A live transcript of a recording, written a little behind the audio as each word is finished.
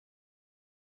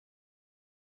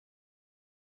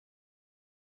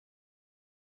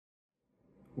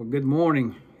Well, good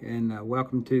morning and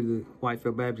welcome to the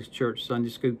Whitefield Baptist Church Sunday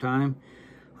School time.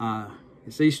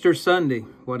 It's Easter Sunday.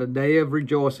 What a day of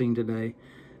rejoicing today.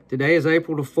 Today is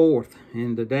April the 4th,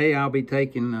 and today I'll be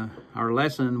taking, our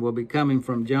lesson will be coming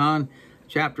from John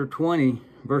chapter 20,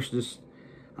 verses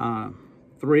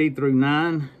 3 through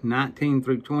 9, 19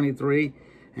 through 23,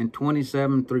 and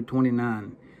 27 through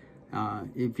 29.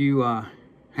 If you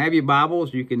have your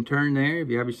Bibles, you can turn there. If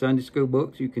you have your Sunday school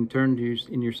books, you can turn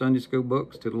in your Sunday school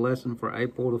books to the lesson for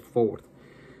April the 4th.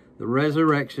 The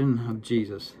resurrection of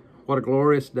Jesus. What a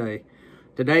glorious day.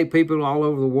 Today, people all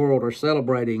over the world are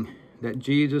celebrating that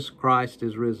Jesus Christ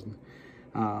is risen.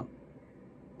 All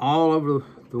over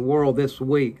the world this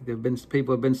week,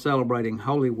 people have been celebrating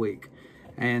Holy Week.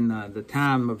 And the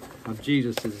time of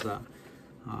Jesus'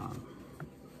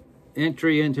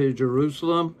 entry into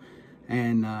Jerusalem,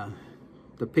 and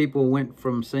the people went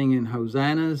from singing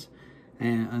hosannas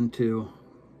until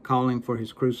calling for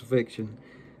his crucifixion.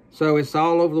 So it's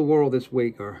all over the world this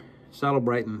week are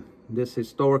celebrating this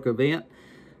historic event,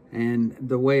 and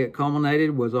the way it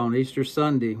culminated was on Easter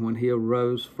Sunday when he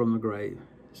arose from the grave.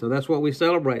 So that's what we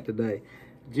celebrate today.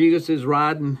 Jesus is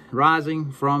rising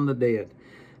from the dead.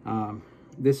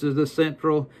 This is the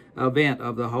central event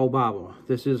of the whole Bible.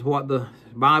 This is what the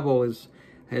Bible is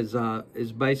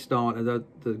based on.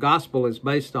 The gospel is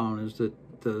based on is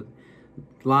the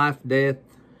life, death,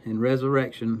 and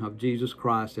resurrection of Jesus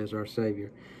Christ as our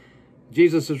Savior.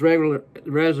 Jesus'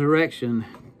 resurrection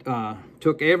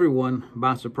took everyone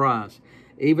by surprise,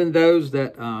 even those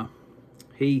that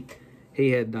he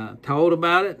had told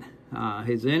about it.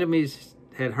 His enemies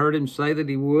had heard him say that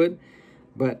he would,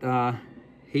 but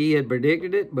he had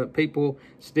predicted it, but people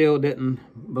still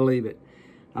didn't believe it.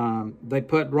 They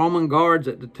put Roman guards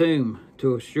at the tomb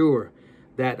to assure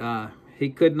that he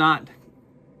would not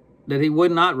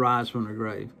rise from the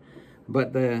grave.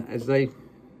 But as they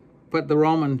put the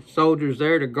Roman soldiers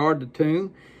there to guard the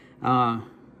tomb,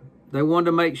 they wanted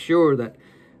to make sure that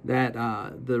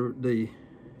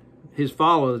his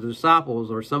followers, the disciples,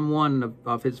 or someone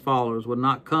of his followers would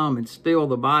not come and steal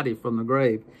the body from the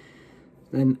grave.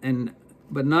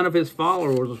 But none of his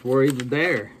followers were even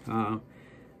there.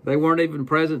 They weren't even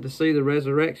present to see the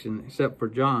resurrection, except for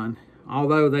John,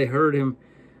 although they heard him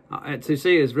to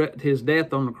see his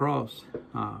death on the cross.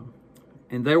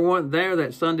 And they weren't there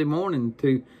that Sunday morning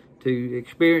to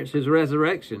experience his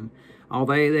resurrection,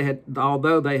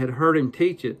 although they had heard him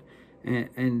teach it,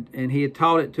 and he had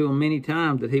taught it to them many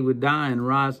times that he would die and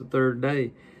rise the third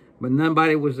day. But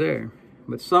nobody was there.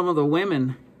 But some of the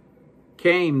women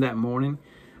came that morning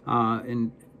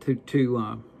and to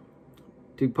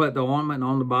put the ointment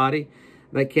on the body.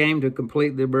 They came to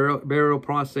complete the burial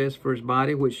process for his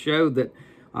body, which showed that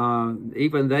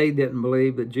even they didn't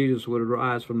believe that Jesus would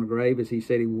rise from the grave as he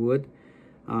said he would.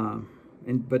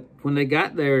 But when they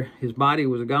got there, his body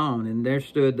was gone, and there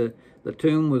stood the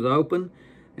tomb was open,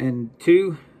 and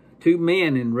two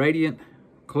men in radiant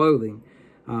clothing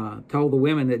told the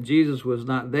women that Jesus was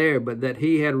not there, but that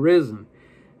he had risen.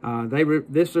 They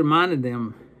reminded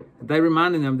them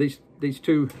these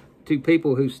two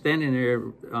people who standing there,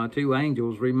 two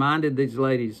angels, reminded these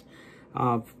ladies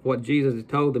of what Jesus had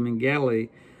told them in Galilee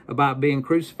about being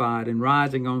crucified and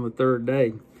rising on the third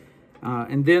day.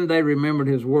 And then they remembered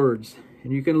his words.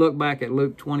 And you can look back at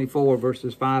Luke 24,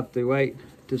 verses 5 through 8,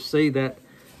 to see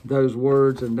those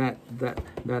words and that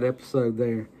episode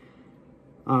there.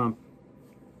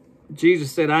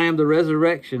 Jesus said, "I am the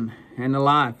resurrection and the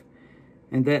life,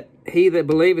 and that he that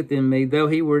believeth in me, though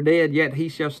he were dead, yet he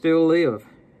shall still live.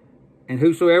 And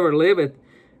whosoever liveth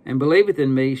and believeth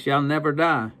in me shall never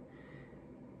die."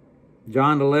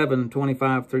 John 11,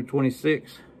 25 through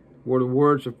 26 were the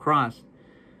words of Christ.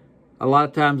 A lot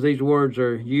of times these words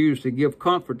are used to give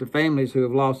comfort to families who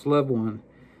have lost loved ones.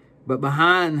 But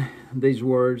behind these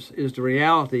words is the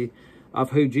reality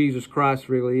of who Jesus Christ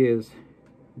really is.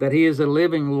 That he is a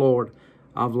living Lord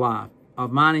of life,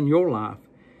 of mine and your life.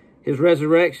 His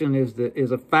resurrection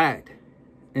is a fact.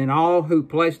 And all who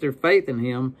place their faith in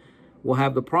him will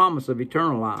have the promise of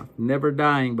eternal life, never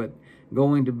dying, but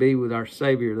going to be with our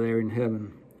Savior there in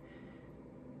heaven.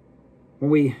 When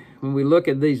we look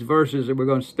at these verses that we're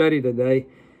going to study today,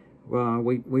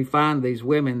 we find these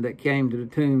women that came to the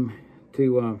tomb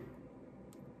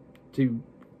to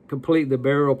complete the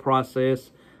burial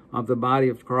process of the body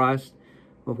of Christ.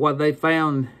 But what they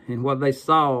found and what they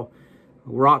saw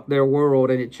rocked their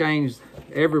world, and it changed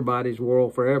everybody's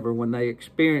world forever when they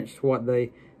experienced what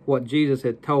Jesus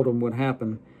had told them would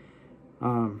happen.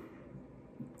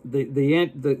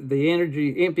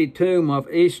 The empty tomb of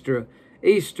Easter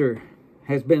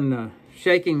has been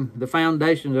shaking the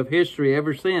foundations of history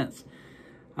ever since.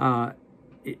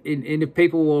 and if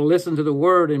people will listen to the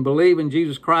word and believe in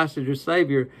Jesus Christ as your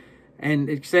Savior and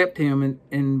accept him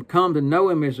and come to know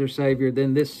him as their Savior,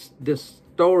 then this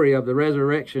story of the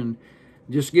resurrection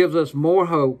just gives us more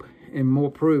hope and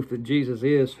more proof that Jesus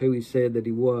is who he said that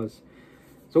he was.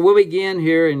 So we'll begin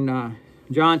here in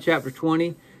John chapter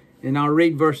 20, and I'll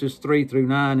read verses 3 through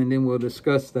 9, and then we'll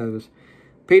discuss those.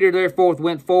 Peter therefore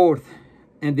went forth,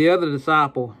 and the other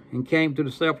disciple, and came to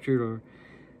the sepulchre.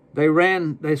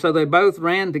 So they both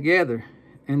ran together,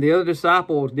 and the other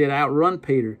disciple did outrun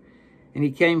Peter, and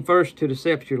he came first to the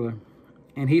sepulchre.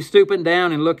 And he stooping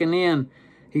down and looking in,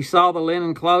 he saw the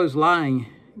linen clothes lying,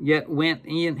 yet went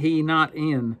in he not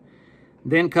in.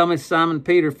 Then cometh Simon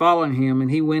Peter following him,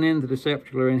 and he went into the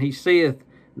sepulchre, and he seeth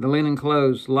the linen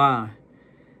clothes lie,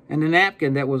 and the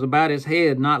napkin that was about his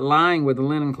head, not lying with the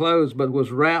linen clothes, but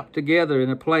was wrapped together in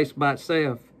a place by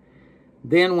itself.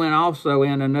 Then went also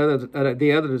in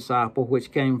the other disciple,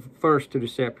 which came first to the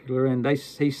sepulchre, and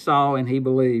he saw and he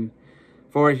believed.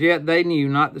 For as yet they knew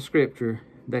not the scripture,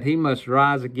 that he must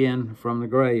rise again from the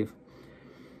grave.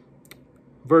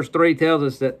 Verse 3 tells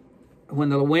us that when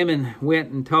the women went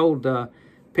and told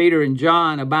Peter and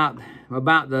John about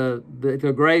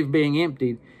the grave being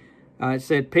emptied, it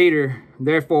said Peter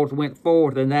therefore went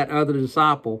forth, and that other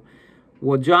disciple.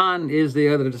 Well, John is the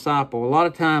other disciple. A lot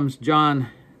of times John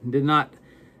did not,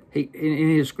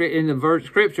 in the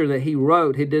scripture that he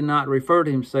wrote, he did not refer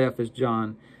to himself as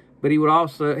John, but he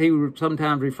would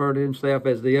sometimes refer to himself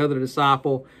as the other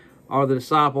disciple, or the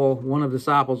disciple, one of the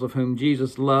disciples of whom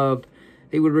Jesus loved.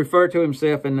 He would refer to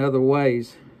himself in other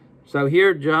ways. So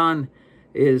here John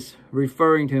is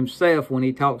referring to himself when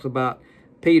he talks about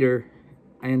Peter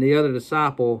and the other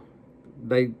disciple.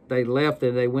 They left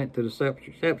and they went to the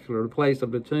sepulchre, the place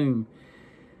of the tomb.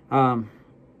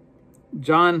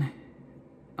 John,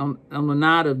 on the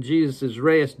night of Jesus'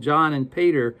 rest, John and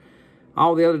Peter,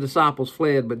 all the other disciples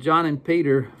fled, but John and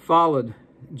Peter followed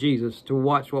Jesus to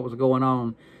watch what was going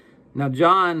on. Now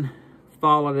John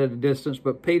followed at a distance,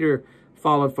 but Peter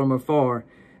followed from afar.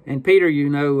 And Peter,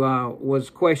 was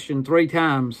questioned 3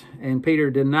 times, and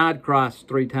Peter denied Christ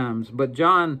 3 times. But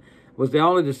John was the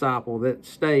only disciple that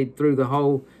stayed through the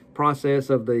whole process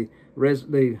of the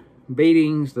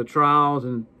beatings, the trials,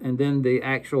 and then the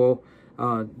actual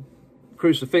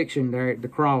crucifixion there at the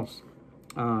cross.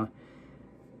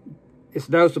 It's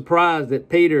no surprise that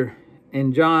Peter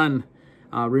and John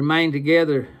remained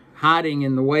together, hiding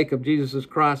in the wake of Jesus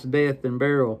Christ's death and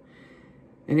burial.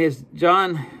 And as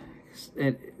John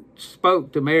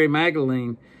spoke to Mary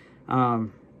Magdalene,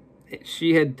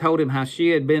 she had told him how she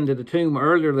had been to the tomb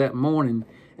earlier that morning,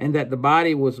 and that the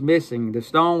body was missing. The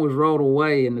stone was rolled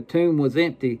away, and the tomb was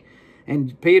empty.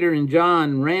 And Peter and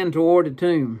John ran toward the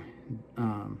tomb.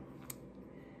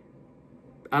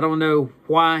 I don't know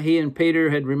why he and Peter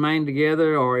had remained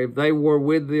together, or if they were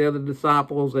with the other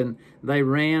disciples and they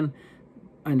ran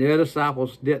and the other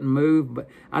disciples didn't move. But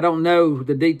I don't know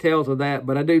the details of that,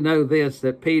 but I do know this,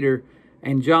 that Peter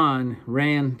and John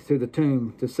ran to the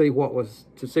tomb to see what was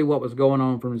going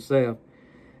on for himself.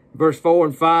 Verse 4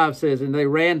 and 5 says, and they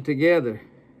ran together,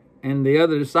 and the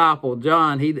other disciple,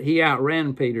 John, he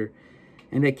outran Peter,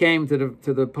 and they came to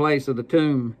the place of the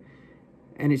tomb.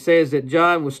 And it says that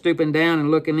John was stooping down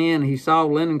and looking in. He saw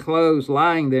linen clothes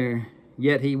lying there,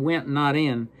 yet he went not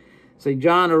in. See,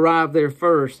 John arrived there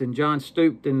first, and John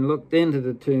stooped and looked into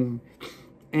the tomb,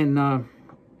 and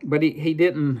but he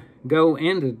didn't go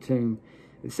into the tomb.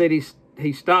 It said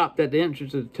he stopped at the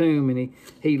entrance of the tomb, and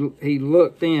he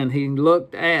looked in.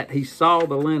 He saw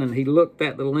the linen. He looked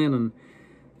at the linen.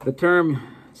 The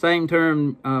same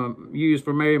term used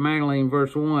for Mary Magdalene,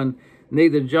 verse 1.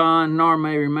 Neither John nor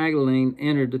Mary Magdalene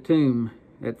entered the tomb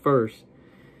at first.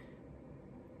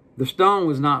 The stone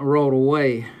was not rolled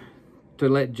away to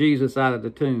let Jesus out of the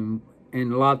tomb,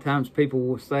 and a lot of times people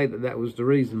will say that was the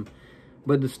reason.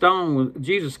 But the stone,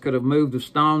 Jesus could have moved the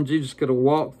stone. Jesus could have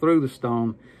walked through the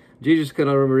stone. Jesus could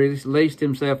have released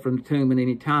himself from the tomb at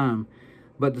any time.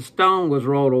 But the stone was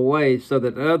rolled away so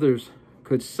that others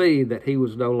could see that he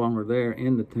was no longer there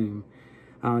in the tomb.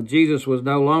 Jesus was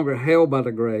no longer held by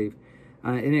the grave.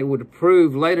 And it would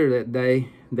prove later that day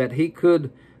that he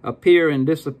could appear and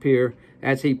disappear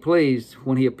as he pleased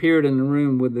when he appeared in the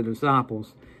room with the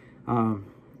disciples.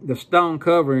 The stone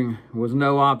covering was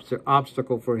no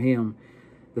obstacle for him.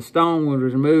 The stone was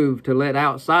removed to let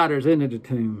outsiders into the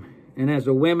tomb. And as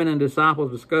the women and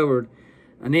disciples discovered,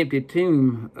 an empty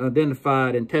tomb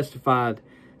identified and testified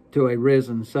to a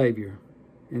risen Savior.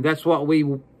 And that's what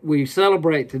we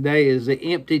celebrate today, is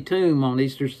the empty tomb on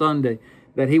Easter Sunday,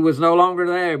 that he was no longer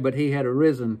there, but he had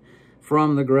arisen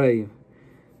from the grave.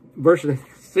 Verses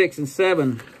 6 and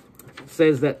 7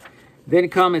 says that Then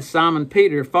cometh Simon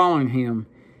Peter following him,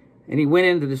 and he went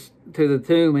into the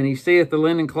tomb, and he seeth the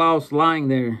linen cloths lying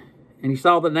there. And he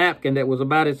saw the napkin that was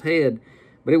about his head,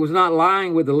 but it was not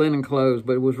lying with the linen clothes,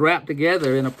 but it was wrapped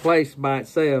together in a place by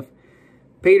itself.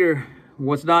 Peter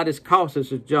was not as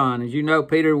cautious as John. As you know,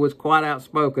 Peter was quite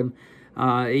outspoken.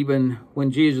 Even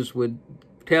when Jesus would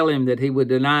tell him that he would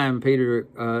deny him, Peter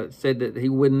said that he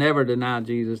would never deny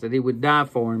Jesus, that he would die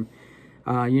for him.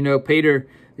 You know, Peter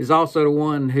is also the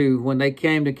one who, when they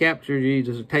came to capture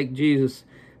Jesus, or take Jesus,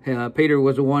 Peter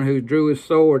was the one who drew his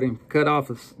sword and cut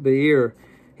off the ear.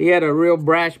 He had a real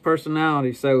brash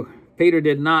personality, so Peter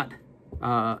did not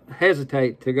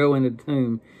hesitate to go into the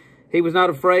tomb. He was not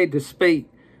afraid to speak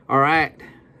or act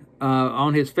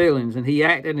on his feelings, and he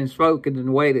acted and spoke in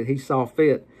the way that he saw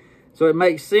fit. So it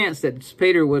makes sense that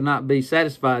Peter would not be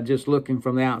satisfied just looking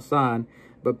from the outside,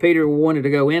 but Peter wanted to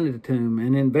go into the tomb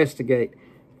and investigate,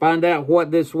 find out what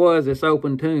this was, this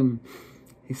open tomb.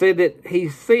 He said that he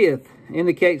seeth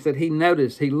indicates that he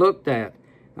noticed, he looked at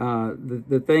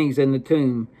the things in the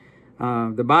tomb.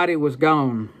 The body was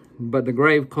gone, but the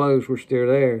grave clothes were still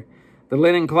there. The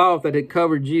linen cloth that had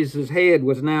covered Jesus' head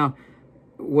was now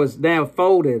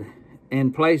folded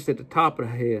and placed at the top of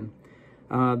the head.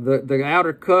 The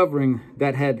outer covering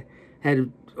that had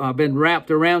been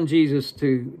wrapped around Jesus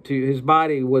to his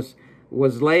body was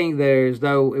laying there as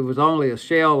though it was only a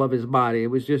shell of his body. It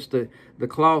was just the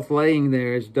cloth laying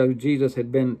there as though Jesus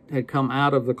had come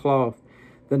out of the cloth.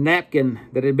 The napkin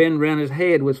that had been around his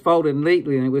head was folded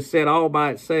neatly, and it was set all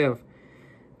by itself.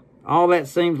 All that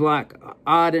seems like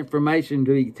odd information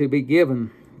to be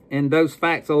given, and those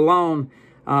facts alone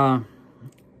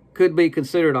could be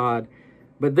considered odd.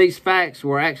 But these facts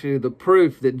were actually the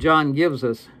proof that John gives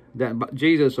us that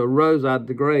Jesus arose out of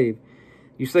the grave.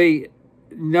 You see,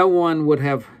 no one would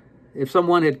have, if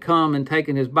someone had come and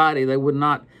taken his body, they would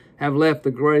not have left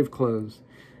the grave clothes.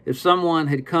 If someone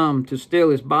had come to steal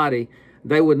his body,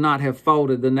 they would not have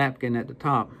folded the napkin at the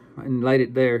top and laid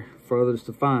it there for others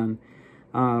to find.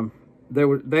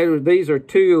 These are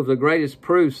two of the greatest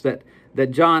proofs that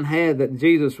John had that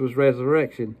Jesus was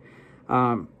resurrection.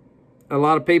 A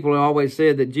lot of people have always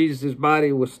said that Jesus'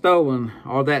 body was stolen,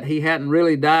 or that he hadn't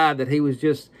really died, that he was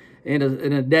just in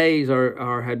a daze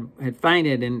or had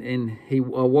fainted and he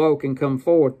awoke and come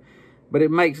forth. But it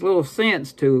makes little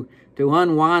sense to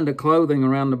unwind the clothing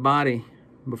around the body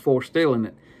before stealing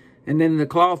it. And then the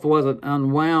cloth wasn't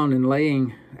unwound and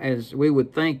laying as we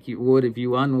would think you would if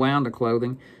you unwound the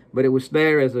clothing, but it was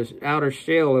there as an outer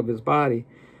shell of his body.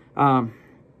 If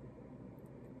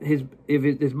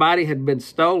his body had been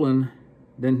stolen,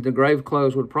 then the grave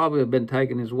clothes would probably have been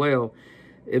taken as well.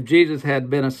 If Jesus had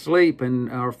been asleep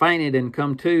or fainted and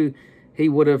come to, he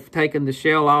would have taken the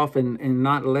shell off and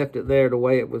not left it there the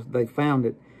way it was. They found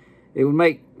it. It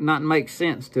would not make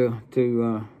sense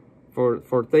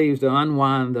for thieves to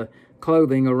unwind the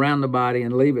clothing around the body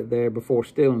and leave it there before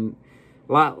stealing.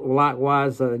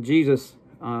 Likewise, Jesus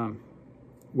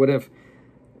would have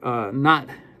not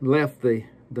left the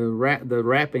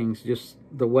wrappings just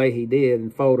the way he did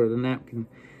and folded the napkin.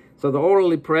 So the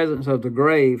orderly presence of the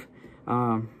grave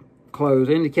clothes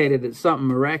indicated that something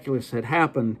miraculous had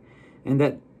happened, and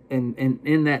that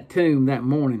in that tomb that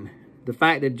morning. The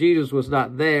fact that Jesus was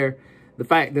not there, the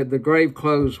fact that the grave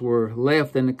clothes were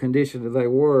left in the condition that they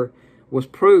were, was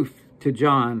proof to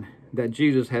John that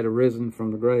Jesus had arisen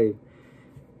from the grave.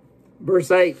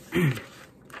 Verse 8,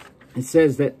 it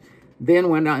says that then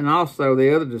went out and also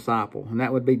the other disciple, and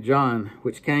that would be John,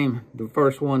 which came the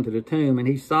first one to the tomb, and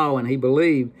he saw and he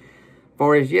believed,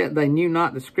 for as yet they knew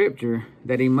not the scripture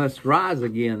that he must rise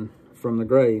again from the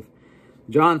grave.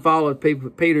 John followed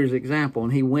Peter's example,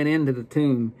 and he went into the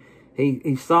tomb.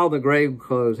 He saw the grave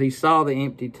clothes. He saw the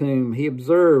empty tomb. He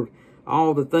observed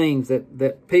all the things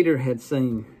that Peter had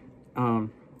seen.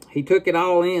 He took it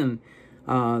all in.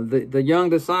 The young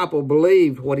disciple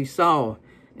believed what he saw.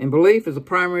 And belief is a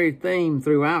primary theme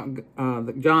throughout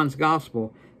John's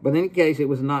gospel. But in any case, it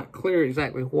was not clear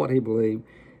exactly what he believed.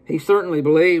 He certainly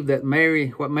believed that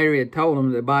what Mary had told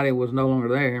him, the body was no longer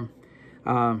there.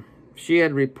 She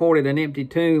had reported an empty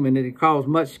tomb, and it had caused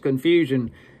much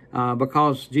confusion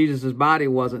because Jesus' body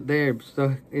wasn't there.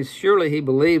 So surely he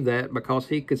believed that because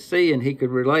he could see and he could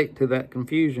relate to that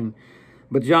confusion.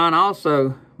 But John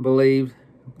also believed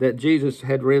that Jesus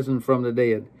had risen from the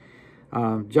dead.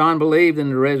 John believed in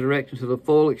the resurrection to the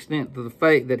full extent of the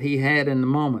faith that he had in the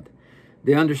moment.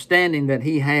 The understanding that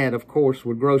he had, of course,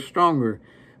 would grow stronger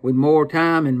with more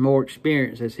time and more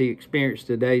experience as he experienced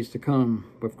the days to come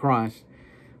with Christ.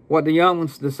 What the young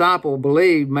disciple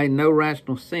believed made no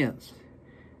rational sense,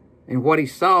 and what he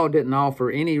saw didn't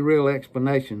offer any real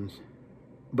explanations.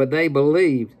 But they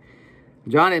believed,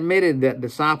 John admitted that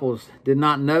disciples did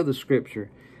not know the Scripture.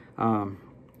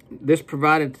 This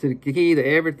provided the key to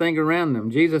everything around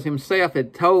them. Jesus himself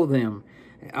had told them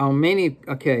on many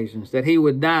occasions that he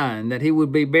would die and that he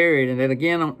would be buried and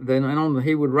that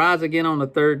he would rise again on the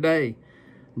third day.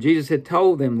 Jesus had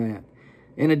told them that.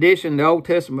 In addition, the Old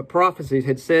Testament prophecies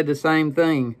had said the same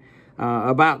thing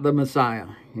about the Messiah.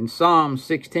 In Psalm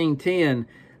 16:10,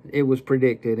 it was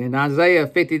predicted. In Isaiah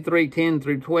 53:10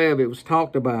 through 12, it was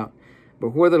talked about. But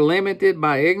whether limited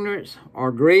by ignorance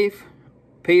or grief,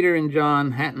 Peter and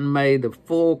John hadn't made the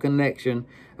full connection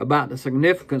about the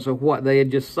significance of what they had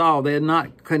just saw. They had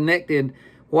not connected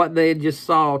what they had just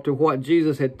saw to what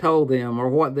Jesus had told them or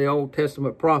what the Old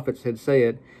Testament prophets had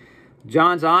said.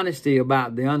 John's honesty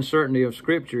about the uncertainty of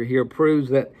Scripture here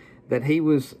proves that he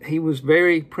was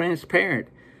very transparent.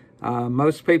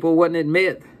 Most people wouldn't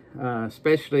admit,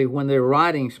 especially when they're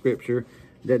writing Scripture,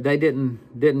 that they didn't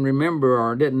remember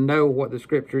or didn't know what the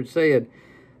Scripture had said.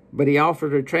 But he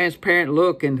offered a transparent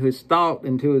look into his thought,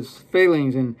 into his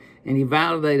feelings, and he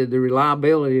validated the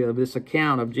reliability of this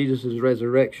account of Jesus'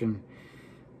 resurrection.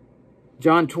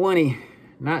 John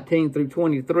 20:19 through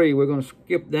 23, we're going to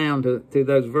skip down to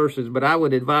those verses, but I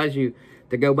would advise you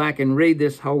to go back and read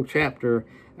this whole chapter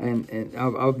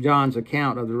of John's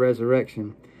account of the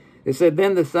resurrection. It said,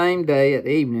 "Then the same day at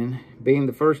evening, being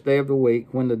the first day of the week,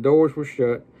 when the doors were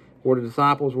shut, where the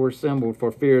disciples were assembled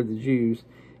for fear of the Jews,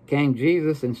 came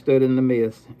Jesus and stood in the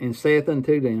midst, and saith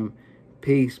unto them,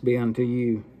 Peace be unto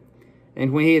you.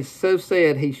 And when he had so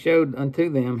said, he showed unto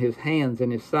them his hands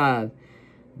and his side.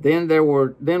 Then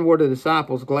were the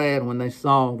disciples glad when they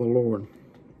saw the Lord.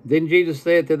 Then Jesus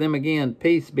said to them again,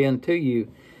 Peace be unto you.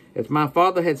 As my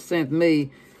Father hath sent me,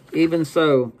 even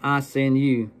so I send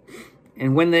you.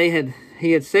 And when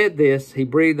he had said this, he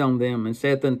breathed on them and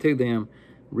saith unto them,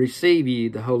 Receive ye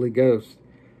the Holy Ghost.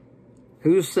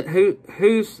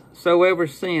 Whosoever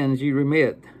sins you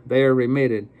remit, they are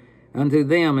remitted unto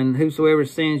them, and whosoever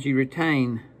sins you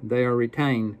retain, they are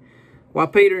retained." While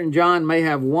Peter and John may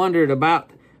have wondered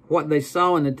about what they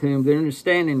saw in the tomb, their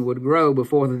understanding would grow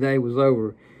before the day was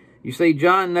over. You see,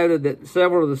 John noted that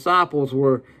several disciples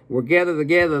were gathered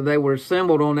together. They were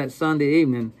assembled on that Sunday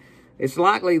evening. It's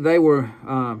likely they were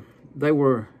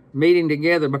meeting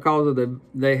together because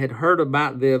they had heard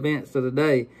about the events of the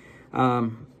day.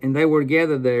 And they were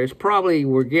gathered there. It's probably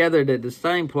were gathered at the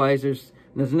same place.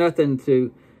 There's nothing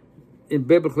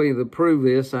biblically to prove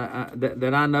this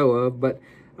that I know of, but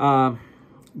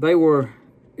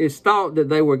it's thought that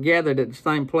they were gathered at the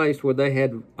same place where they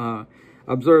had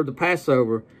observed the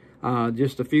Passover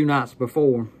just a few nights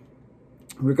before.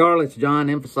 Regardless, John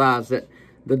emphasized that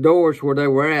the doors where they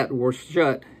were at were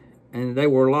shut and they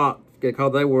were locked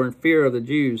because they were in fear of the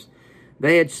Jews.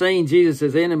 They had seen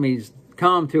Jesus' enemies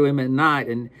come to him at night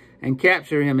and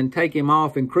capture him and take him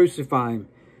off and crucify him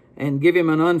and give him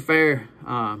an unfair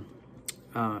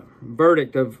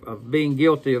verdict of being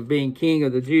guilty of being king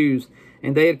of the Jews,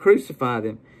 and they had crucified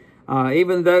him.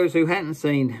 Even those who hadn't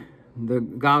seen the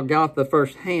Golgotha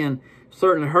firsthand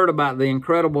certainly heard about the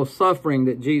incredible suffering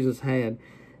that Jesus had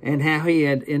and how he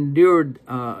had endured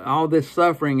all this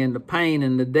suffering and the pain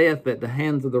and the death at the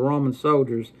hands of the Roman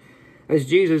soldiers. As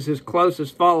Jesus'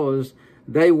 closest followers,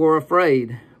 they were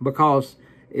afraid, because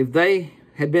if they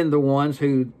had been the ones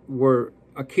who were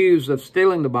accused of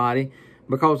stealing the body,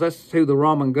 because that's who the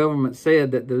Roman government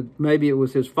said that maybe it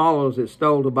was his followers that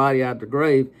stole the body out of the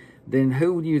grave, then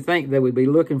who do you think they would be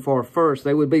looking for first?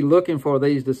 They would be looking for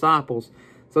these disciples.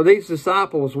 So these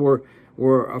disciples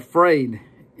were afraid,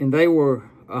 and they were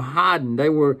hiding. They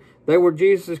were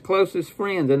Jesus' closest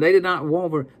friends, and they did not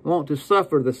want to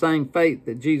suffer the same fate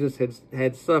that Jesus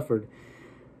had suffered.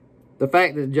 The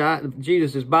fact that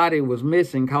Jesus' body was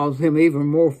missing caused them even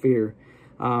more fear.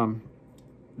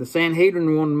 The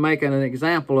Sanhedrin wanted to make an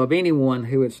example of anyone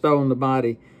who had stolen the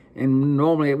body, and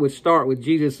normally it would start with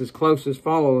Jesus' closest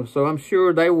followers. So I'm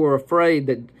sure they were afraid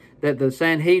that the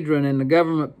Sanhedrin and the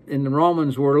government and the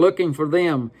Romans were looking for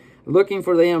them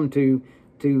to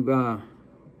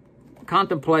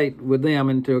contemplate with them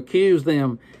and to accuse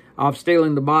them of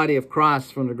stealing the body of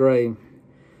Christ from the grave.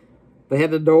 They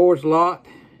had the doors locked,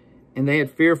 and they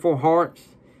had fearful hearts.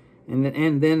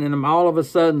 And then all of a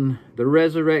sudden, the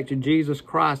resurrected Jesus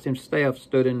Christ himself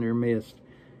stood in their midst.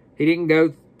 He didn't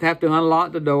have to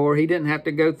unlock the door. He didn't have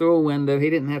to go through a window. He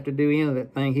didn't have to do any of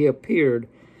that thing. He appeared.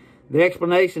 The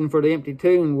explanation for the empty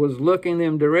tomb was looking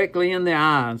them directly in the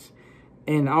eyes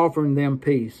and offering them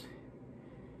peace.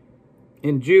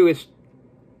 In Jewish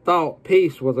thought,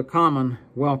 peace was a common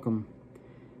welcome,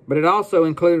 but it also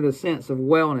included a sense of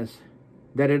wellness,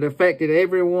 that it affected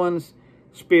everyone's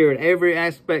spirit, every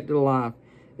aspect of life.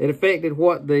 It affected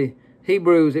what the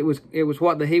Hebrews, it was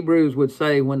what the Hebrews would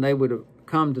say when they would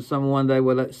come to someone. They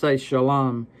would say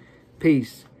shalom,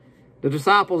 peace. The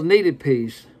disciples needed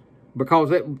peace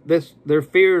because their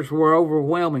fears were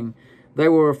overwhelming. They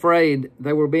were afraid.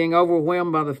 They were being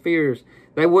overwhelmed by the fears.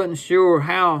 They weren't sure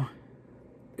how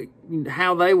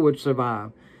they would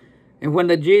survive. And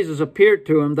when Jesus appeared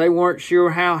to them, they weren't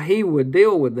sure how he would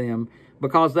deal with them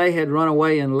because they had run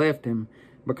away and left him,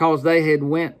 because they had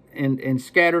went and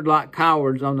scattered like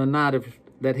cowards on the night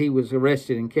that he was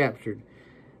arrested and captured.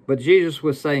 But Jesus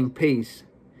was saying peace.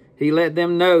 He let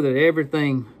them know that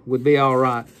everything would be all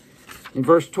right. In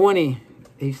verse 20,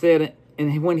 he said,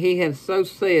 and when he had so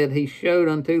said, he showed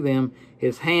unto them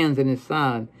his hands and his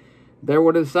side. Then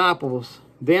were the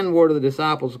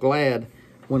disciples glad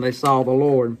when they saw the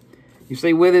Lord. You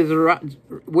see, with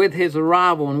his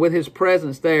arrival and with his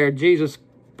presence there, Jesus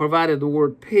provided the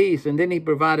word peace, and then he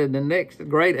provided the next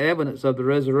great evidence of the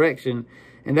resurrection,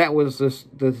 and that was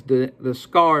the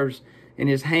scars in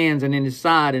his hands and in his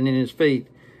side and in his feet.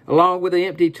 Along with the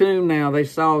empty tomb now, they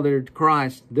saw their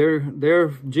Christ,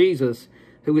 their Jesus,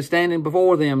 who was standing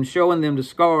before them, showing them the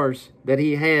scars that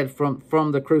he had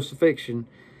from the crucifixion.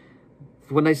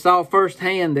 When they saw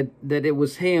firsthand that it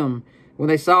was him, when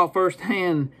they saw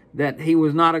firsthand that he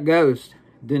was not a ghost,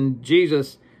 then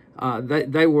Jesus,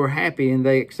 they were happy and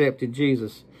they accepted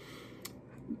Jesus.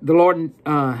 The Lord,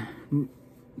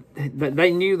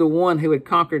 they knew the one who had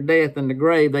conquered death and the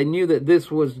grave. They knew that this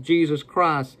was Jesus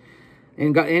Christ.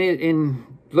 And in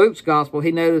Luke's gospel,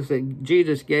 he noticed that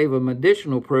Jesus gave them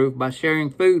additional proof by sharing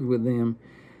food with them.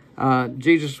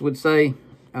 Jesus would say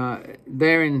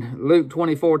there in Luke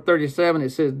 24:37, it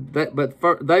says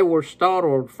that, they were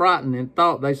startled, frightened, and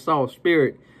thought they saw a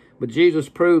spirit. But Jesus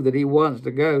proved that he wasn't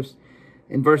a ghost.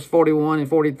 In verse 41 and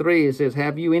 43, it says,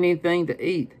 "Have you anything to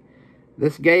eat?"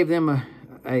 This gave them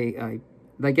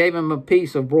they gave him a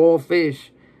piece of broiled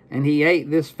fish, and he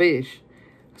ate this fish.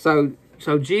 So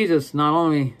Jesus not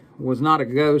only was not a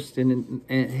ghost, and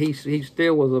he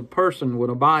still was a person with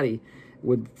a body,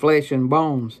 with flesh and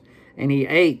bones. And he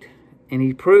ate, and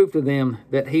he proved to them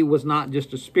that he was not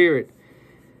just a spirit.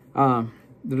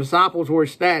 The disciples were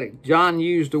ecstatic. John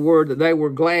used the word that they were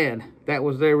glad. That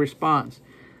was their response.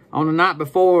 On the night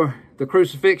before the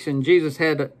crucifixion, Jesus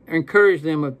had encouraged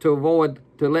them to avoid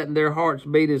to letting their hearts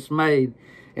be dismayed.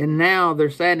 And now their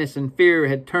sadness and fear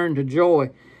had turned to joy.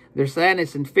 Their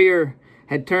sadness and fear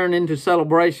had turned into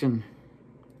celebration.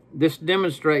 This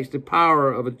demonstrates the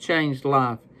power of a changed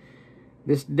life.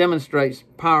 This demonstrates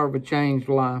the power of a changed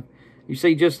life. You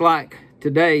see, just like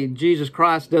today, Jesus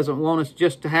Christ doesn't want us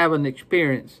just to have an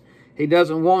experience. He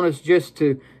doesn't want us just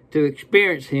to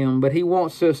experience him, but he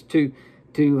wants us to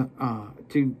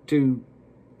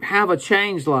have a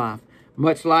changed life,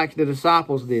 much like the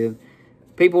disciples did.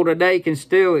 People today can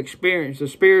still experience the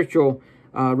spiritual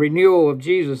renewal of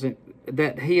Jesus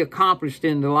that he accomplished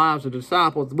in the lives of the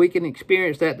disciples. We can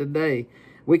experience that today.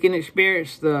 We can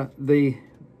experience the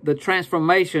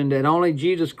transformation that only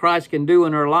Jesus Christ can do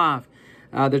in our life.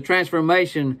 The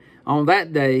transformation on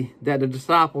that day that the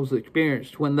disciples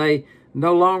experienced when they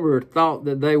no longer thought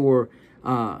that they were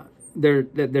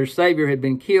that their Savior had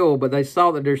been killed, but they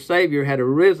saw that their Savior had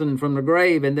arisen from the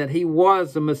grave and that he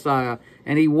was the Messiah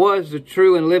and he was the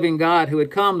true and living God who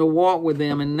had come to walk with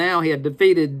them, and now he had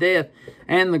defeated death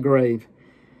and the grave.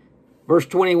 Verse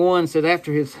 21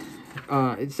 says,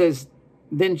 it says,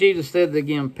 "Then Jesus said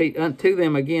unto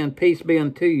them again, Peace be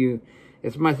unto you.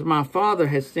 As my Father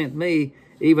has sent me,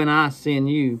 even I send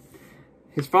you."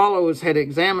 His followers had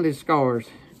examined his scars,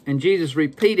 and Jesus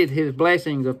repeated his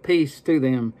blessings of peace to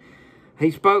them.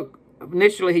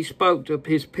 Initially he spoke of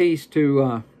his peace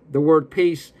to the word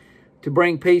peace, to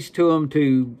bring peace to them,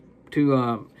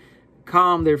 to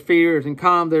calm their fears and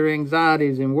calm their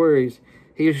anxieties and worries.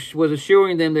 He was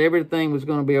assuring them that everything was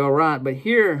going to be all right. But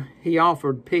here he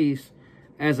offered peace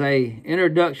as an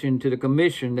introduction to the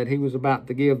commission that he was about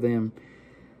to give them.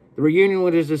 The reunion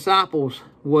with his disciples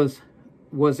was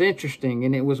interesting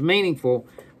and it was meaningful,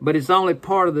 but it's only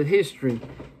part of the history.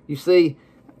 You see,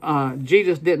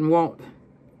 Jesus didn't want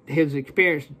his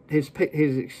experience,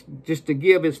 just to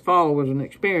give his followers an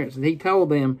experience. And he told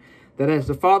them that as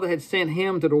the Father had sent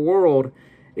him to the world,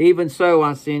 even so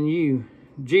I send you.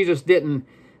 Jesus didn't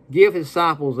give his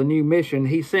disciples a new mission.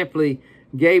 He simply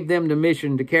gave them the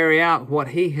mission to carry out what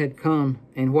he had come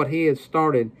and what he had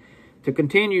started, to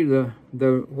continue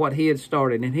what he had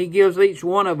started. And he gives each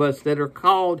one of us that are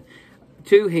called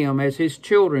to him as his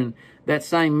children that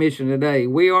same mission today.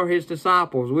 We are his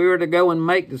disciples. We are to go and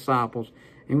make disciples,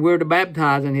 and we're to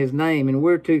baptize in his name, and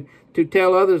we're to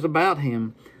tell others about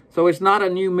him. So it's not a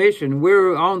new mission.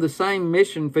 We're on the same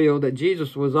mission field that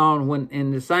Jesus was on,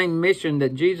 in the same mission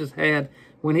that Jesus had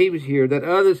when he was here, that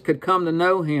others could come to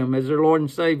know him as their Lord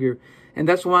and Savior. And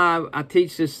that's why I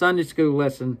teach this Sunday school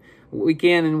lesson week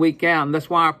in and week out. And that's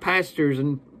why our pastors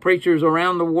and preachers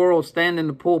around the world stand in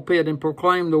the pulpit and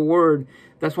proclaim the word.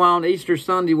 That's why on Easter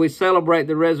Sunday we celebrate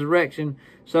the resurrection,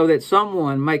 so that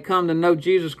someone may come to know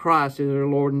Jesus Christ as their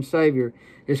Lord and Savior.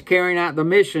 It's carrying out the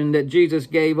mission that Jesus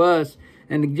gave us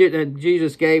and that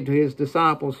Jesus gave to his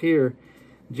disciples here.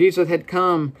 Jesus had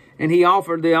come and he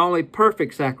offered the only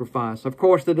perfect sacrifice. Of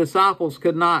course, the disciples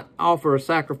could not offer a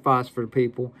sacrifice for the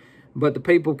people, but the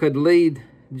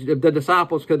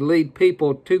disciples could lead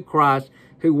people to Christ,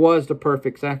 who was the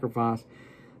perfect sacrifice.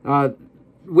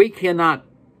 We cannot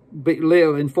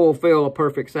live and fulfill a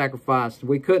perfect sacrifice.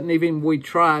 We couldn't even, we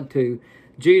tried to.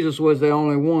 Jesus was the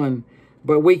only one.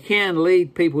 But we can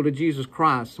lead people to Jesus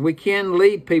Christ. We can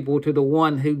lead people to the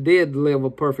one who did live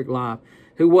a perfect life,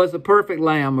 who was the perfect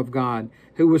Lamb of God,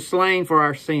 who was slain for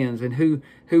our sins, and who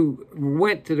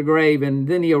went to the grave, and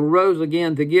then he arose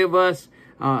again to give us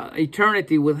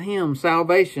eternity with him,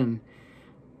 salvation.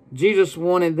 Jesus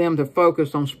wanted them to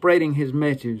focus on spreading his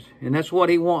message, and that's what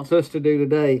he wants us to do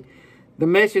today. The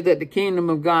message that the kingdom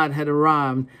of God had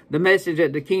arrived, the message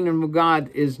that the kingdom of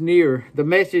God is near, the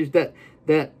message that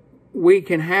we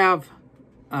can have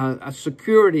a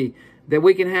security, that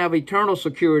we can have eternal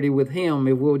security with him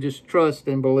if we'll just trust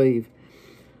and believe.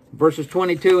 Verses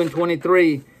 22 and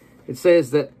 23, it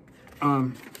says that,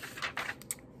 and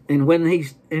when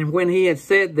he had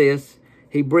said this,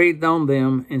 he breathed on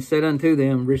them and said unto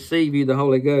them, receive you the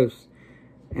Holy Ghost.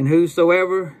 And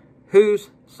whosoever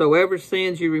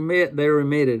sins you remit, they are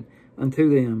remitted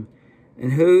unto them.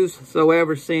 And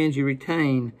whosoever sins you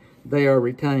retain, they are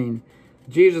retained.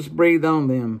 Jesus breathed on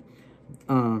them.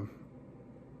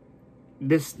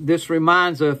 This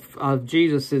reminds of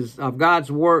Jesus' of God's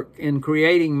work in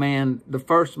creating man, the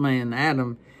first man,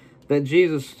 Adam, that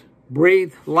Jesus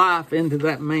breathed life into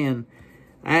that man.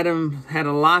 Adam had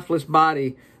a lifeless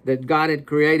body that God had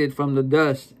created from the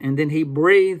dust, and then he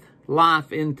breathed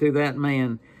life into that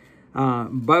man.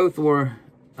 Both were,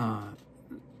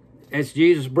 as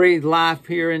Jesus breathed life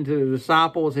here into the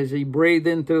disciples, as he breathed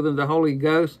into them the Holy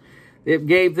Ghost, it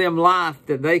gave them life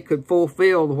that they could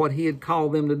fulfill what he had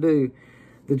called them to do.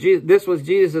 This was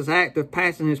Jesus' act of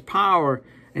passing his power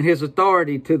and his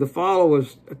authority to the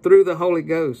followers through the Holy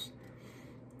Ghost.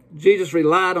 Jesus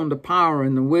relied on the power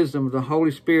and the wisdom of the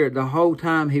Holy Spirit the whole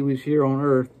time he was here on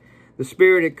earth. The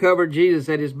Spirit had covered Jesus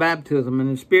at his baptism,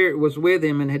 and the Spirit was with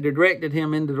him and had directed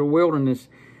him into the wilderness.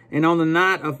 And on the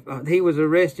night he was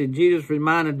arrested, Jesus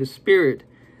reminded the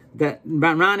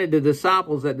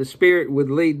disciples that the Spirit would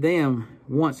lead them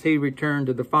once he returned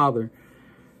to the Father.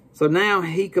 So now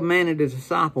he commanded his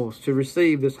disciples to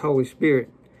receive this Holy Spirit.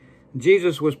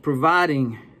 Jesus was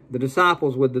providing the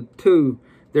disciples with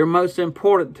their most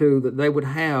important tool that they would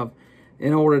have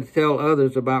in order to tell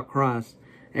others about Christ.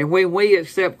 And when we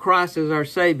accept Christ as our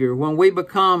Savior, when we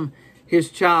become his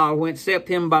child, we accept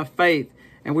him by faith,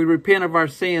 and we repent of our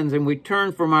sins, and we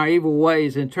turn from our evil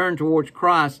ways and turn towards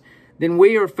Christ, then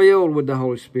we are filled with the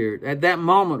Holy Spirit. At that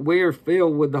moment, we are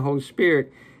filled with the Holy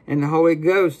Spirit and the Holy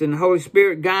Ghost, and the Holy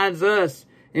Spirit guides us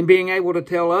in being able to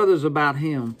tell others about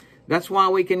him. That's why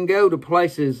we can go to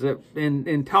places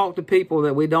and talk to people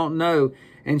that we don't know,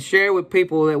 and share with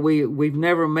people that we've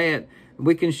never met.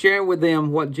 We can share with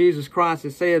them what Jesus Christ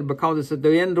has said, because it's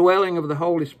the indwelling of the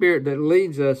Holy Spirit that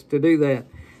leads us to do that.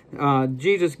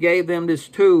 Jesus gave them this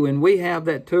tool, and we have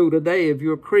that tool today. If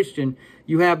you're a Christian,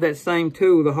 you have that same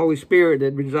tool, the Holy Spirit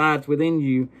that resides within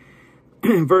you.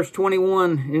 Verse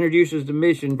 21 introduces the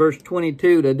mission. Verse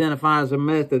 22 identifies the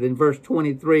method. And verse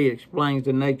 23 explains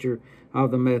the nature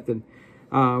of the method.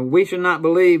 We should not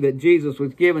believe that Jesus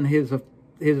was given his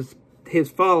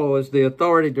followers the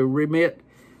authority to remit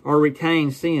or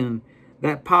retain sin.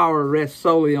 That power rests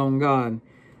solely on God.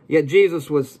 Yet Jesus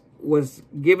was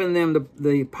giving them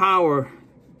the power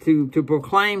to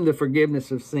proclaim the forgiveness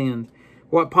of sin,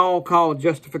 what Paul called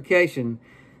justification,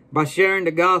 by sharing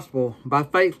the gospel, by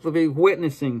faithfully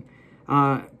witnessing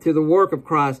to the work of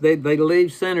Christ. They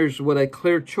leave sinners with a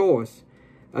clear choice,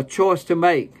 a choice to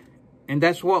make. And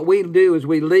that's what we do, is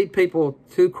we lead people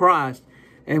to Christ,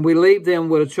 and we leave them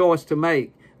with a choice to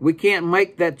make. We can't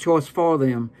make that choice for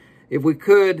them. If we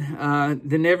could,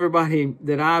 then everybody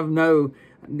that I know,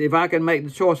 if I could make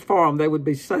the choice for them, they would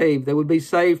be saved. They would be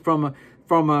saved from a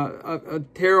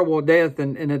terrible death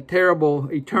and a terrible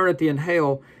eternity in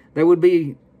hell. They would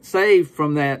be saved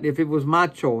from that if it was my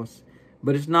choice.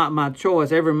 But it's not my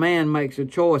choice. Every man makes a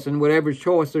choice, and whatever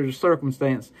choice, there's a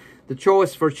circumstance. The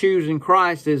choice for choosing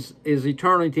Christ is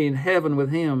eternity in heaven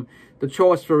with him. The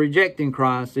choice for rejecting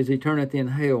Christ is eternity in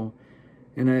hell,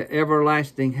 in an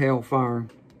everlasting hellfire.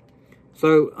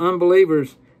 So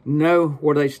unbelievers know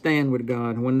where they stand with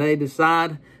God. When they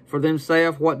decide for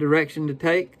themselves what direction to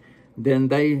take, then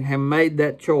they have made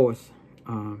that choice.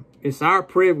 It's our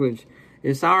privilege,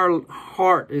 it's our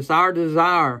heart, it's our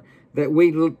desire that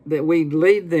we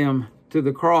lead them to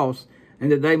the cross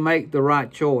and that they make the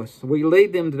right choice. We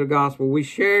lead them to the gospel. We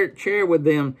share with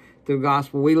them the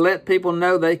gospel. We let people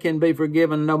know they can be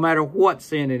forgiven no matter what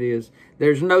sin it is.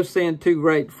 There's no sin too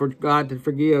great for God to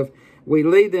forgive. We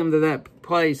lead them to that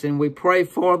place and we pray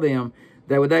for them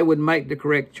that they would make the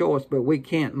correct choice, but we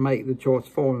can't make the choice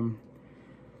for them.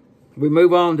 We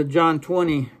move on to John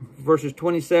 20, verses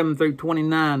 27 through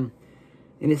 29.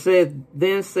 And it says,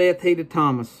 Then saith he to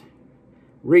Thomas,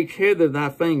 Reach hither thy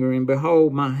finger, and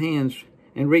behold my hands,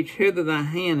 and reach hither thy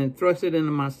hand, and thrust it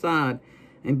into my side,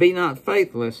 and be not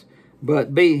faithless,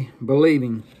 but be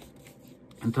believing.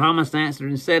 And Thomas answered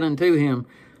and said unto him,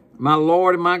 My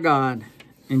Lord and my God.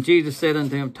 And Jesus said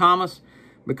unto him, Thomas,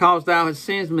 because thou hast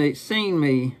seen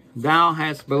me, thou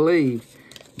hast believed.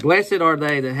 Blessed are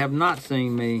they that have not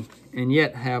seen me, and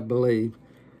yet have believed.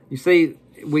 You see,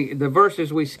 the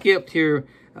verses we skipped here,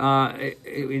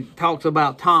 it talks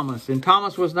about Thomas. And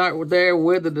Thomas was not there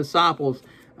with the disciples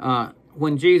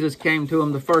when Jesus came to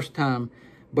him the first time.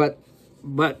 But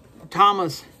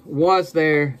Thomas was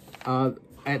there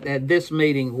at this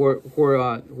meeting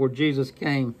where Jesus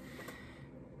came.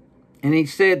 And he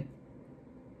said,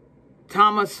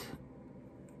 Thomas,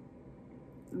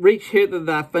 reach hither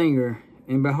thy finger,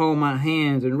 and behold my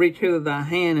hands, and reach hither thy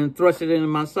hand, and thrust it into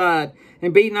my side,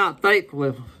 and be not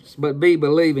faithless, but be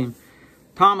believing.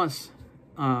 Thomas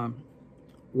had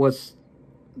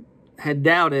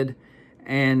doubted,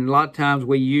 and a lot of times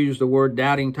we use the word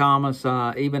doubting Thomas,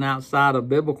 even outside of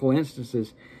biblical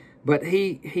instances. But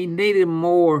he needed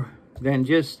more than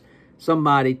just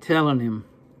somebody telling him.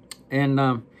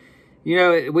 And you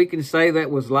know, we can say that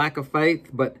was lack of faith,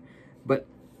 but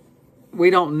we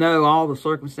don't know all the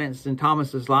circumstances in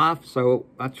Thomas's life, so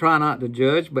I try not to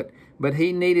judge, but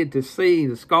he needed to see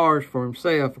the scars for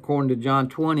himself, according to John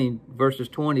 20, verses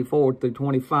 24 through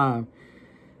 25.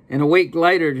 And a week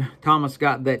later, Thomas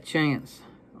got that chance.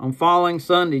 On following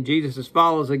Sunday, Jesus'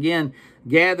 followers again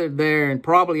gathered there, and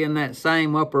probably in that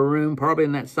same upper room, probably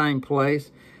in that same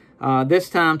place. This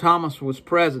time, Thomas was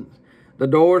present. The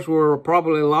doors were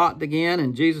probably locked again,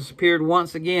 and Jesus appeared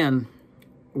once again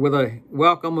with a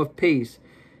welcome of peace.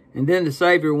 And then the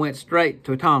Savior went straight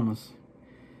to Thomas.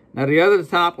 Now the other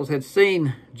disciples had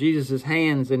seen Jesus'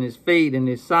 hands and his feet and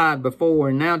his side before,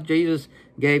 and now Jesus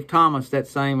gave Thomas that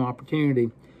same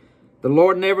opportunity. The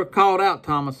Lord never called out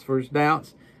Thomas for his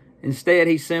doubts. Instead,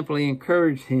 he simply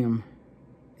encouraged him.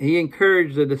 He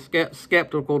encouraged the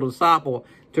skeptical disciple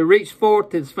to reach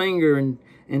forth his finger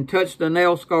and touch the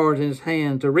nail scars in his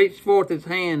hand, to reach forth his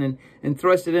hand and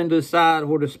thrust it into his side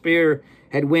where the spear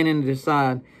had went into his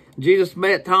side. Jesus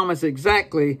met Thomas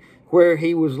exactly where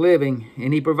he was living,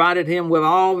 and he provided him with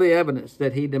all the evidence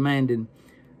that he demanded.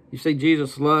 You see,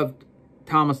 Jesus loved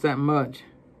Thomas that much,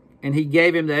 and he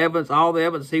gave him the evidence, all the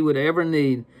evidence he would ever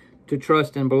need to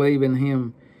trust and believe in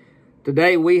him.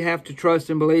 Today, we have to trust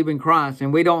and believe in Christ,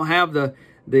 and we don't have the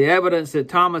evidence that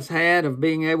Thomas had of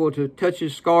being able to touch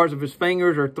his scars of his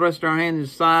fingers or thrust our hand in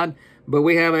his side, but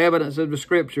we have evidence of the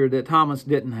Scripture that Thomas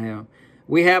didn't have.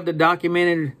 We have the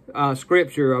documented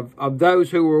Scripture of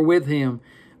those who were with him.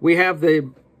 We have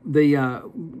the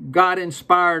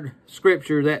God-inspired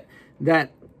Scripture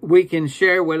that we can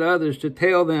share with others to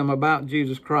tell them about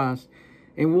Jesus Christ.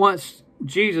 And once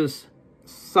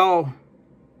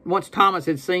Thomas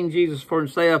had seen Jesus for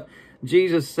himself,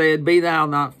 Jesus said, Be thou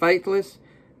not faithless,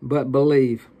 but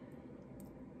believe.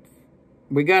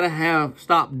 We got to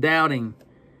stop doubting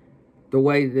the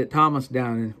way that Thomas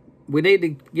doubted. We need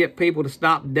to get people to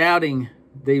stop doubting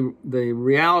the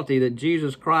reality that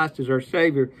Jesus Christ is our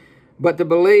Savior, but to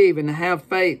believe and to have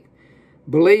faith.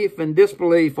 Belief and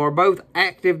disbelief are both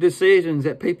active decisions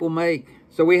that people make.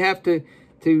 So we have to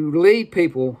lead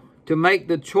people to make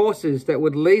the choices that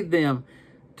would lead them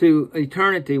to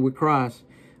eternity with Christ.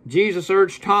 Jesus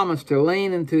urged Thomas to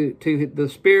lean into the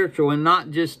spiritual and not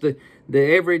just the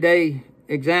everyday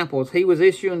examples. He was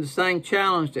issuing the same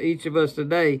challenge to each of us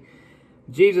today.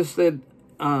 Jesus said,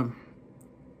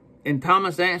 and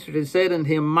Thomas answered and said unto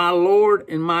him, My Lord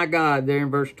and my God, there in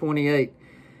verse 28.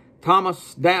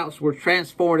 Thomas' doubts were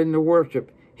transformed into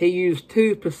worship. He used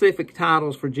two specific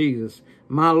titles for Jesus,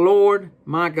 my Lord,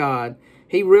 my God.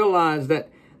 He realized that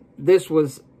this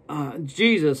was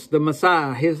Jesus, the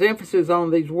Messiah. His emphasis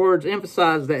on these words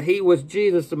emphasized that he was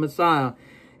Jesus, the Messiah.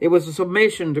 It was a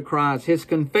submission to Christ, his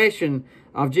confession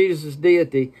of Jesus'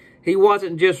 deity. He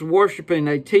wasn't just worshiping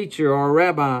a teacher or a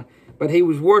rabbi, but he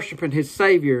was worshiping his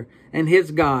Savior and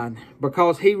his God,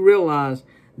 because he realized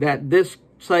that this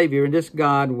Savior and this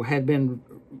God had been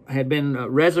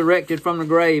resurrected from the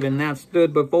grave and now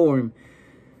stood before him.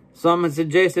 Some have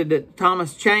suggested that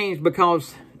Thomas changed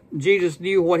because Jesus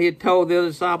knew what he had told the other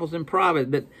disciples in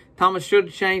private, that Thomas should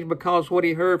have changed because what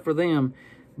he heard for them.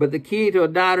 But the key to a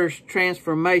doubter's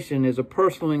transformation is a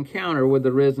personal encounter with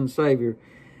the risen Savior.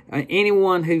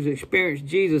 Anyone who's experienced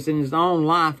Jesus in his own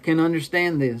life can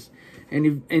understand this.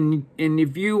 And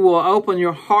if you will open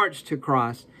your hearts to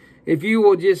Christ, if you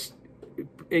will just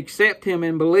accept him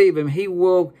and believe him, he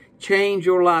will change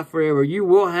your life forever. You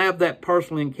will have that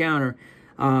personal encounter.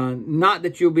 Not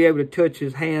that you'll be able to touch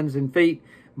his hands and feet,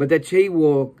 but that he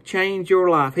will change your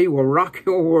life. He will rock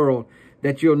your world,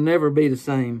 that you'll never be the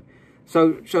same.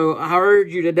 So I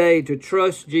urge you today to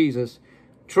trust Jesus.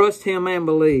 Trust him and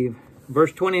believe.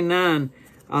 Verse 29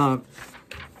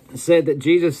 said that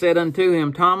Jesus said unto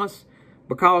him, Thomas,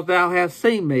 because thou hast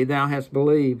seen me, thou hast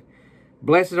believed.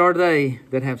 Blessed are they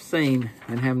that have seen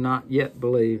and have not yet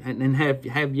believed, and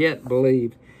have yet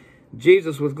believed.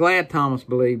 Jesus was glad Thomas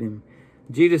believed him.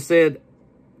 Jesus said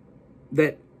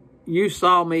that you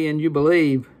saw me and you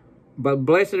believe, but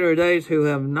blessed are those who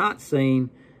have not seen,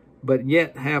 but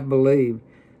yet have believed.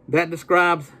 That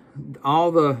describes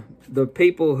all the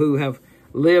people who have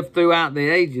lived throughout the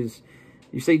ages.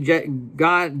 You see,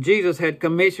 Jesus had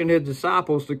commissioned his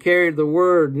disciples to carry the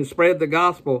word, to spread the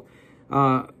gospel,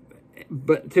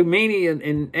 but to many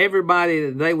and everybody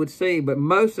that they would see. But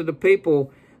most of the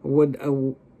people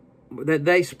that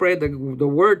they spread the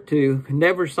word to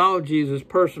never saw Jesus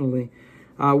personally.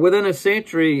 Within a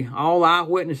century, all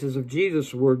eyewitnesses of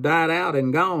Jesus were died out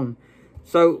and gone.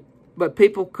 So, but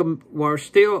people were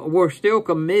still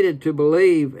committed to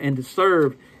believe and to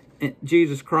serve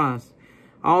Jesus Christ.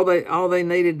 All they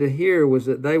needed to hear was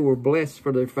that they were blessed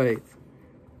for their faith.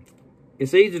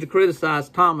 It's easy to criticize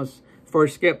Thomas for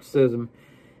his skepticism.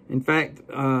 In fact,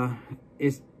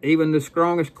 even the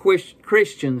strongest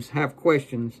Christians have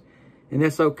questions, and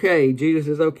that's okay. Jesus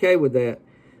is okay with that.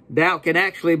 Doubt can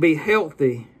actually be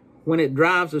healthy when it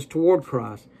drives us toward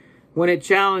Christ. When it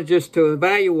challenges us to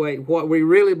evaluate what we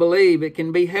really believe, it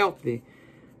can be healthy.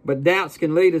 But doubts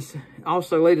can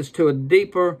also lead us to a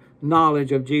deeper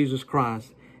knowledge of Jesus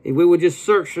Christ. If we would just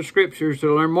search the scriptures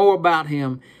to learn more about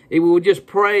him, if we would just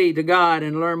pray to God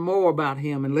and learn more about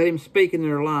him and let him speak in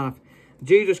their life,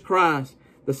 Jesus Christ,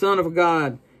 the Son of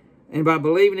God, and by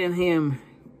believing in him,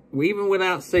 even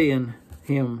without seeing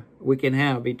him, we can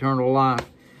have eternal life.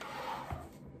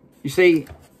 You see,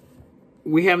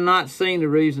 we have not seen the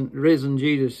risen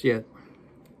Jesus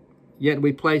yet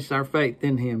we place our faith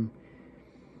in him.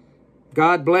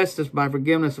 God blessed us by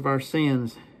forgiveness of our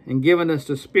sins and given us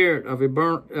the spirit of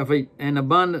an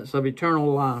abundance of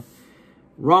eternal life.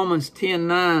 Romans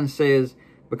 10:9 says,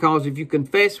 because if you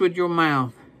confess with your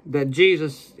mouth that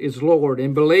Jesus is Lord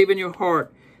and believe in your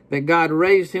heart that God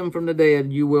raised him from the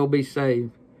dead, you will be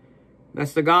saved.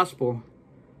 That's the gospel.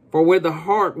 For with the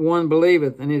heart one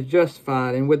believeth and is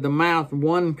justified, and with the mouth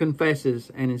one confesses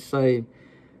and is saved.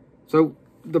 So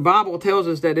the Bible tells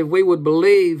us that if we would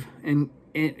believe and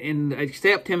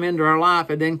accept him into our life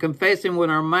and then confess him with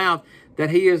our mouth that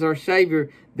he is our Savior,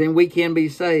 then we can be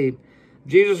saved.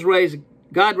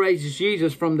 God raises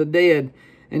Jesus from the dead,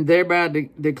 and thereby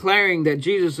declaring that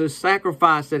Jesus'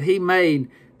 sacrifice that he made,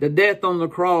 the death on the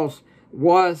cross,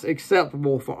 was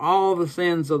acceptable for all the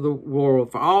sins of the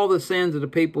world, for all the sins of the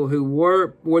people who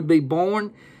would be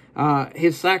born.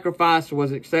 His sacrifice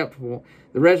was acceptable.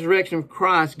 The resurrection of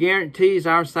Christ guarantees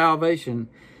our salvation,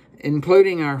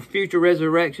 including our future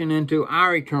resurrection into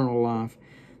our eternal life.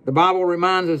 The Bible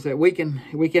reminds us that we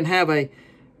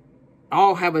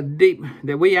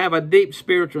have a deep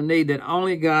spiritual need that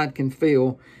only God can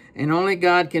fill and only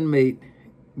God can meet.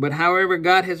 But however,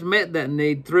 God has met that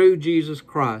need through Jesus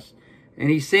Christ. And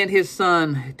he sent his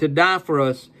Son to die for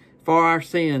us for our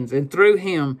sins. And through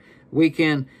him, we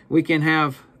can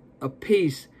have a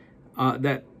peace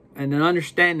and an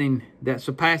understanding that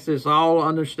surpasses all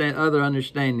other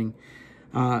understanding.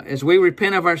 As we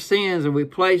repent of our sins and we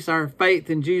place our faith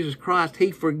in Jesus Christ,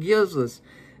 he forgives us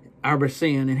our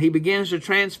sin, and he begins to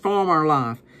transform our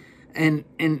life. And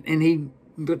he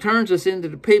turns us into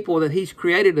the people that he's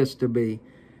created us to be.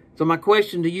 So my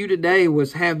question to you today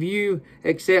was, have you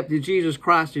accepted Jesus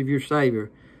Christ as your Savior?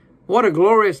 What a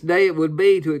glorious day it would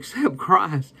be to accept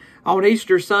Christ on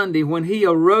Easter Sunday when he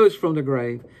arose from the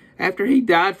grave. After he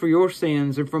died for your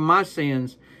sins and for my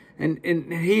sins,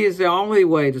 And he is the only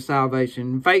way to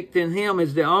salvation. Faith in him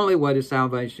is the only way to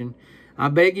salvation. I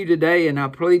beg you today, and I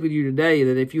plead with you today,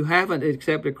 that if you haven't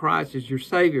accepted Christ as your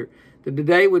Savior, that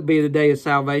today would be the day of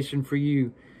salvation for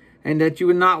you. And that you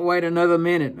would not wait another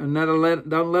minute,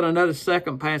 don't let another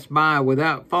second pass by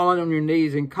without falling on your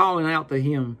knees and calling out to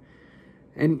him.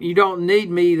 And you don't need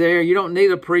me there. You don't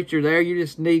need a preacher there. You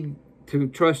just need to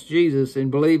trust Jesus and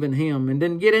believe in him. And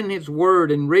then get in his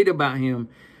word and read about him.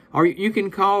 Or you can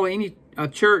call a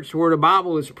church where the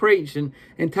Bible is preached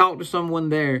and talk to someone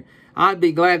there. I'd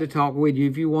be glad to talk with you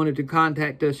if you wanted to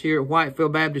contact us here at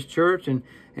Whitefield Baptist Church and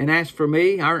ask for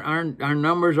me. Our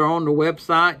numbers are on the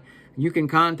website. You can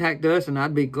contact us, and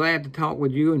I'd be glad to talk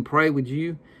with you and pray with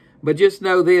you. But just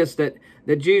know this, that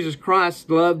Jesus Christ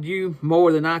loved you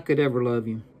more than I could ever love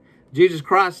you. Jesus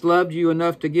Christ loved you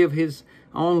enough to give his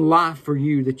own life for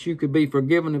you, that you could be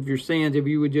forgiven of your sins if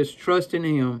you would just trust in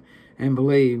him and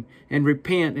believe and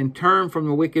repent and turn from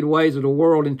the wicked ways of the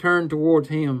world and turn towards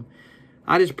him.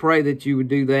 I just pray that you would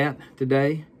do that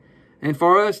today. And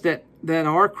for us that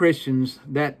are Christians,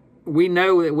 that we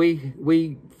know that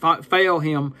we fail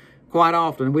him quite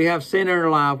often. We have sin in our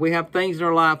life. We have things in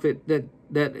our life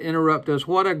that interrupt us.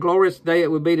 What a glorious day it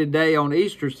would be today on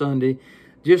Easter Sunday,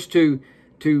 just to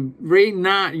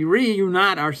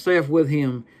reunite ourselves with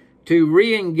him, to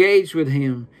re-engage with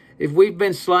him. If we've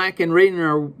been slack in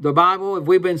reading the Bible, if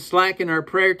we've been slack in our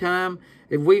prayer time,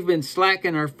 if we've been slack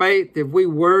in our faith, if we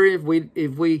worry,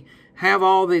 if we have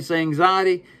all this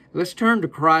anxiety, let's turn to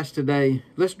Christ today.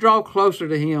 Let's draw closer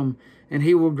to him, and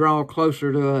he will draw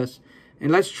closer to us.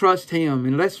 And let's trust him,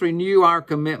 and let's renew our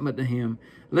commitment to him.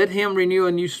 Let him renew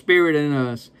a new spirit in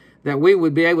us, that we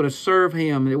would be able to serve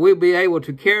him, that we'll be able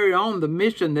to carry on the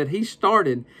mission that he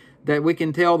started, that we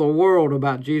can tell the world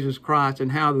about Jesus Christ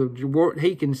and how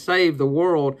he can save the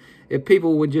world if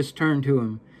people would just turn to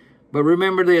him. But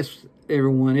remember this,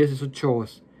 everyone, this is a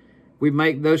choice. We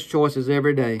make those choices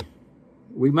every day.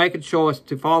 We make a choice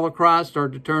to follow Christ or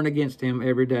to turn against him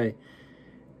every day.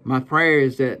 My prayer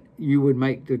is that you would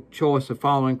make the choice of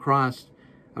following Christ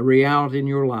a reality in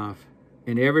your life,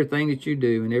 in everything that you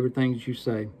do and everything that you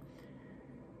say.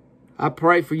 I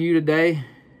pray for you today,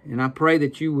 and I pray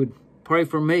that you would pray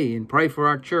for me and pray for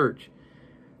our church.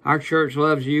 Our church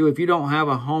loves you. If you don't have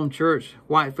a home church,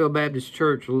 Whitefield Baptist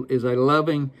Church is a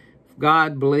loving,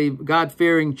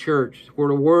 God-fearing church where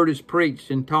the word is preached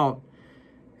and taught,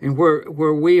 and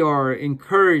where we are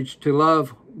encouraged to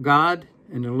love God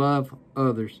and to love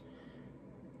others.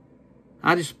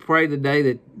 I just pray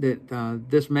today that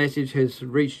this message has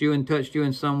reached you and touched you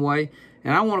in some way.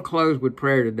 And I want to close with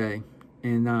prayer today.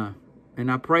 And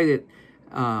I pray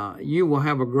that you will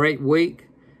have a great week.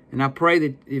 And I pray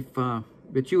that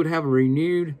that you would have a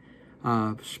renewed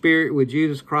spirit with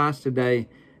Jesus Christ today,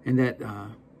 and that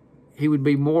he would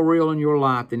be more real in your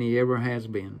life than he ever has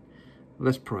been.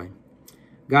 Let's pray.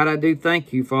 God, I do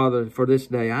thank you, Father, for this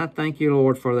day. I thank you,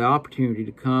 Lord, for the opportunity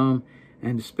to come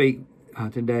and to speak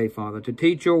today, Father, to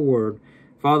teach your word.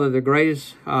 Father, the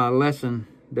greatest lesson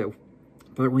that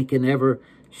we can ever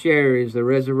share is the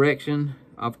resurrection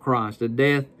of Christ, the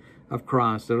death of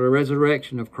Christ, the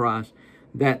resurrection of Christ,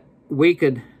 that we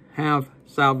could have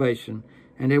salvation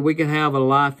and that we could have a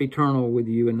life eternal with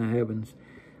you in the heavens.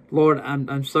 Lord,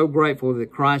 I'm so grateful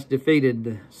that Christ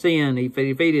defeated sin, he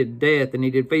defeated death, and he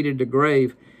defeated the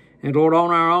grave. And Lord, on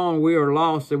our own, we are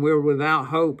lost and we're without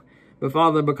hope. But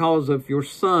Father, because of your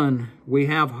Son, we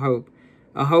have hope,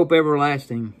 a hope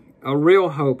everlasting, a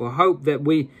real hope, a hope that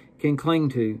we can cling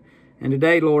to. And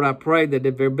today, Lord, I pray that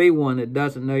if there be one that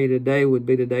doesn't know you, today would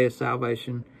be the day of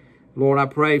salvation. Lord, I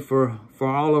pray for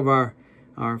all of our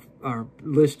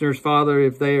listeners, Father,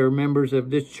 if they are members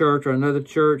of this church or another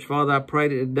church. Father, I pray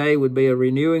that today would be a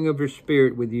renewing of your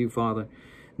spirit with you, Father,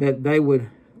 that they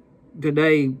would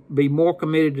today be more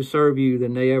committed to serve you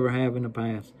than they ever have in the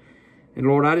past. And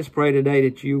Lord, I just pray today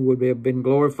that you would have been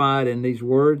glorified in these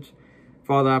words.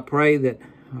 Father, I pray that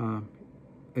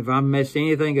if I messed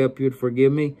anything up, you'd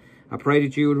forgive me. I pray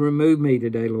that you would remove me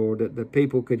today, Lord, that the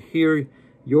people could hear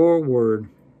your word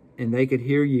and they could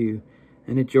hear you,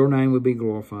 and that your name would be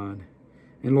glorified.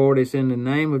 And Lord, it's in the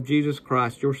name of Jesus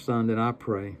Christ, your Son, that I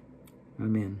pray.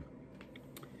 Amen.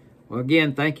 Well,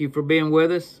 again, thank you for being with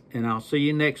us, and I'll see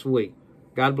you next week.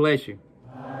 God bless you.